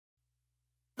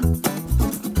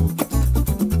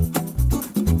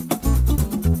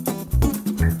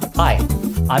Hi,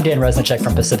 I'm Dan Reznicek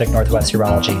from Pacific Northwest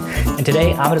Urology, and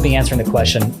today I'm going to be answering the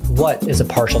question, what is a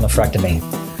partial nephrectomy?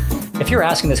 If you're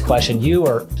asking this question, you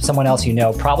or someone else you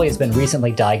know probably has been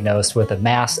recently diagnosed with a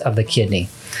mass of the kidney.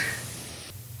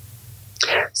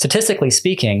 Statistically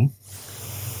speaking,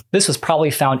 this was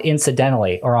probably found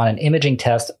incidentally or on an imaging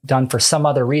test done for some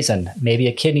other reason, maybe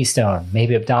a kidney stone,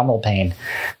 maybe abdominal pain,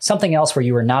 something else where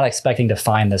you were not expecting to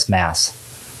find this mass.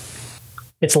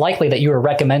 It's likely that you were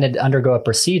recommended to undergo a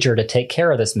procedure to take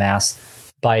care of this mass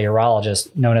by a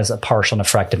urologist known as a partial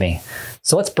nephrectomy.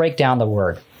 So let's break down the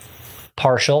word.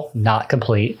 Partial, not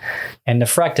complete, and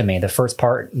nephrectomy, the first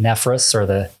part, nephrous, or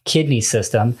the kidney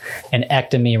system, and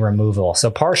ectomy, removal.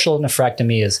 So partial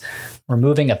nephrectomy is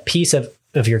removing a piece of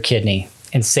your kidney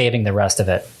and saving the rest of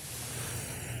it.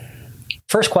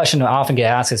 First question I often get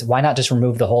asked is, why not just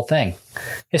remove the whole thing?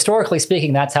 Historically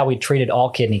speaking, that's how we treated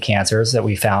all kidney cancers that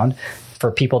we found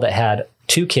for people that had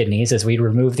two kidneys, as we'd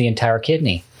remove the entire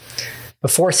kidney.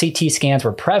 Before CT scans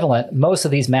were prevalent, most of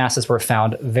these masses were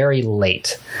found very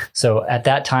late. So at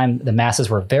that time, the masses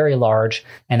were very large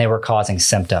and they were causing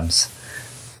symptoms.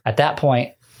 At that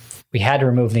point, we had to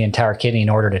remove the entire kidney in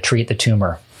order to treat the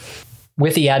tumor.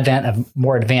 With the advent of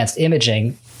more advanced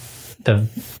imaging, the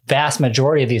vast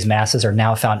majority of these masses are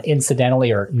now found incidentally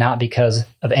or not because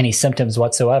of any symptoms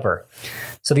whatsoever.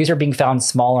 So these are being found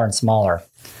smaller and smaller.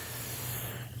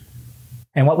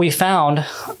 And what we found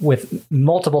with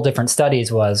multiple different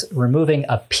studies was removing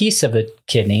a piece of the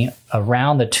kidney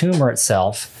around the tumor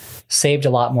itself saved a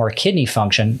lot more kidney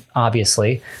function,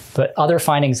 obviously, but other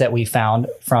findings that we found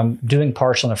from doing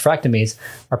partial nephrectomies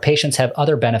are patients have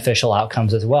other beneficial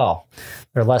outcomes as well.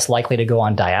 They're less likely to go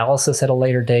on dialysis at a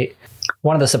later date.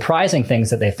 One of the surprising things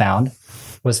that they found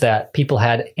was that people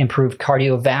had improved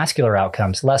cardiovascular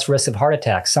outcomes, less risk of heart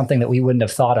attacks, something that we wouldn't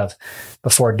have thought of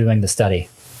before doing the study.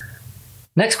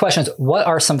 Next question is, what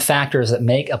are some factors that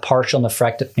make a partial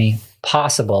nephrectomy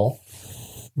possible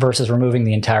versus removing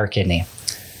the entire kidney?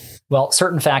 Well,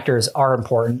 certain factors are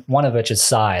important, one of which is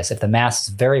size. If the mass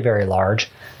is very, very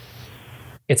large,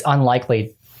 it's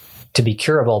unlikely to be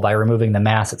curable by removing the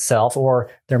mass itself, or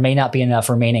there may not be enough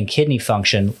remaining kidney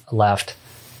function left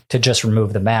to just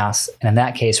remove the mass, and in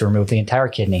that case, remove the entire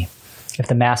kidney. If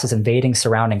the mass is invading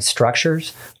surrounding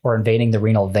structures or invading the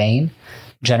renal vein,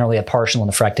 generally a partial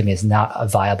nephrectomy is not a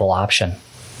viable option.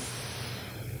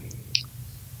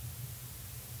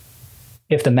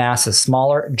 If the mass is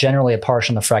smaller, generally a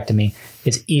partial nephrectomy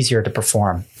is easier to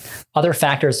perform. Other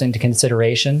factors into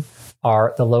consideration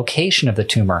are the location of the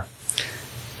tumor.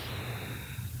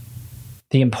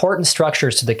 The important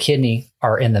structures to the kidney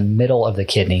are in the middle of the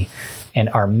kidney and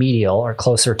are medial or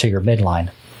closer to your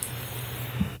midline.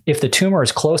 If the tumor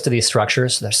is close to these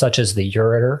structures, such as the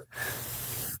ureter,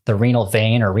 the renal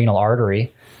vein or renal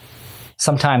artery,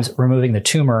 sometimes removing the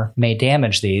tumor may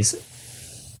damage these,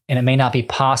 and it may not be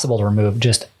possible to remove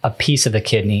just a piece of the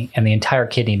kidney, and the entire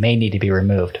kidney may need to be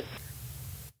removed.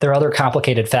 There are other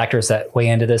complicated factors that weigh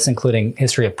into this, including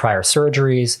history of prior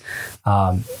surgeries,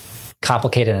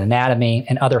 complicated anatomy,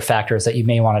 and other factors that you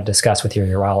may want to discuss with your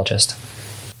urologist.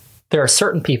 There are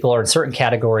certain people or certain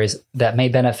categories that may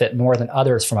benefit more than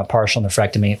others from a partial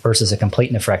nephrectomy versus a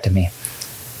complete nephrectomy.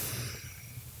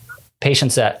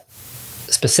 Patients that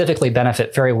specifically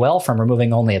benefit very well from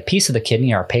removing only a piece of the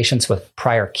kidney are patients with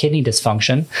prior kidney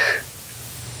dysfunction.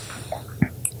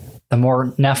 The more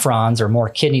nephrons or more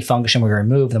kidney function we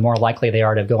remove, the more likely they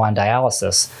are to go on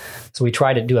dialysis. So we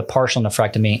try to do a partial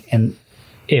nephrectomy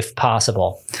if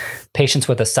possible. Patients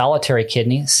with a solitary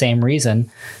kidney, same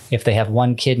reason. If they have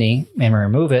one kidney and we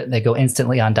remove it, they go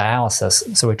instantly on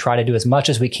dialysis. So we try to do as much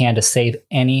as we can to save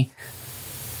any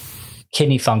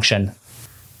kidney function.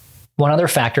 One other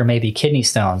factor may be kidney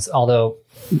stones, although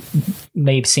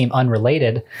may seem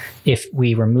unrelated. If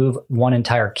we remove one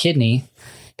entire kidney,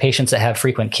 patients that have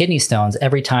frequent kidney stones,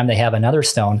 every time they have another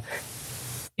stone,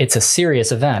 it's a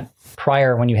serious event.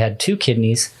 Prior, when you had two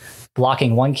kidneys,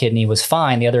 blocking one kidney was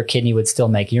fine. The other kidney would still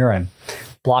make urine.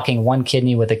 Blocking one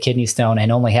kidney with a kidney stone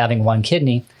and only having one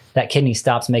kidney, that kidney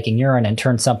stops making urine and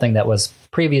turns something that was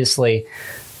previously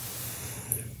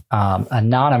a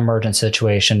non-emergent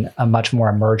situation, a much more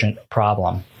emergent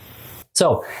problem.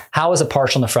 So, how is a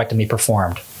partial nephrectomy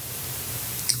performed?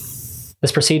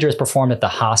 This procedure is performed at the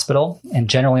hospital and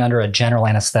generally under a general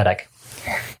anesthetic.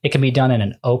 It can be done in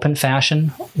an open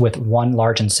fashion with one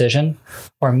large incision,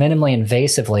 or minimally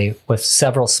invasively with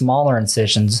several smaller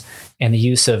incisions and the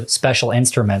use of special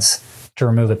instruments to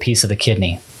remove a piece of the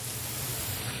kidney.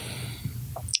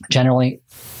 Generally,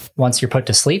 once you're put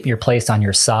to sleep, you're placed on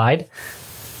your side,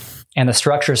 and the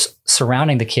structures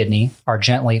surrounding the kidney are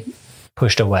gently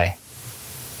pushed away.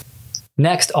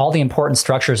 Next, all the important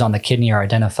structures on the kidney are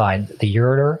identified: the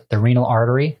ureter, the renal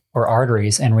artery or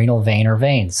arteries, and renal vein or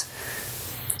veins.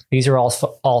 These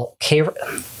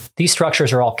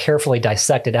structures are all carefully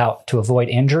dissected out to avoid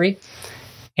injury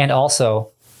and also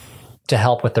to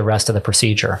help with the rest of the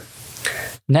procedure.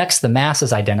 Next, the mass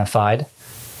is identified,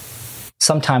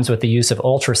 sometimes with the use of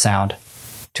ultrasound,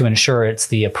 to ensure it's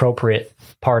the appropriate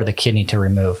part of the kidney to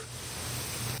remove.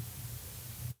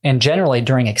 And generally,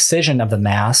 during excision of the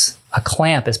mass, a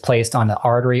clamp is placed on the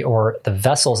artery or the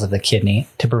vessels of the kidney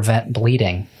to prevent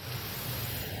bleeding.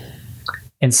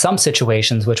 In some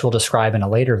situations, which we'll describe in a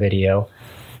later video,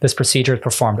 this procedure is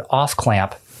performed off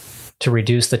clamp to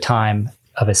reduce the time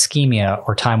of ischemia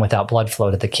or time without blood flow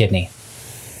to the kidney.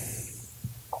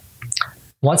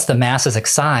 Once the mass is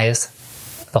excised,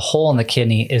 the hole in the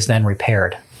kidney is then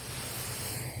repaired.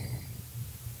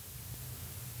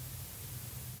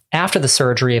 After the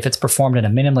surgery, if it's performed in a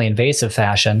minimally invasive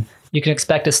fashion, you can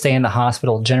expect to stay in the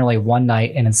hospital generally 1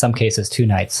 night and in some cases 2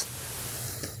 nights.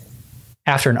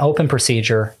 After an open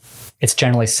procedure, it's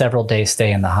generally several days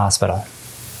stay in the hospital.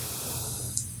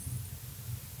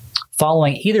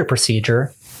 Following either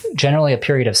procedure, generally a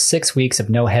period of 6 weeks of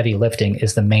no heavy lifting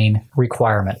is the main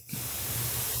requirement.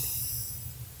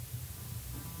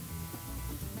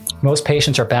 Most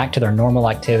patients are back to their normal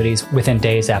activities within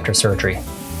days after surgery.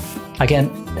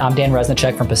 Again, I'm Dan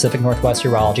Reznicek from Pacific Northwest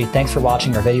Urology. Thanks for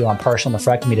watching our video on partial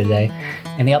nephrectomy today.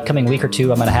 In the upcoming week or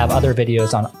two, I'm going to have other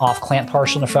videos on off-clamp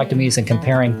partial nephrectomies and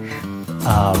comparing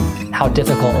how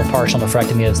difficult a partial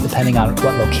nephrectomy is depending on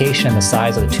what location and the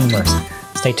size of the tumors.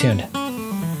 Stay tuned.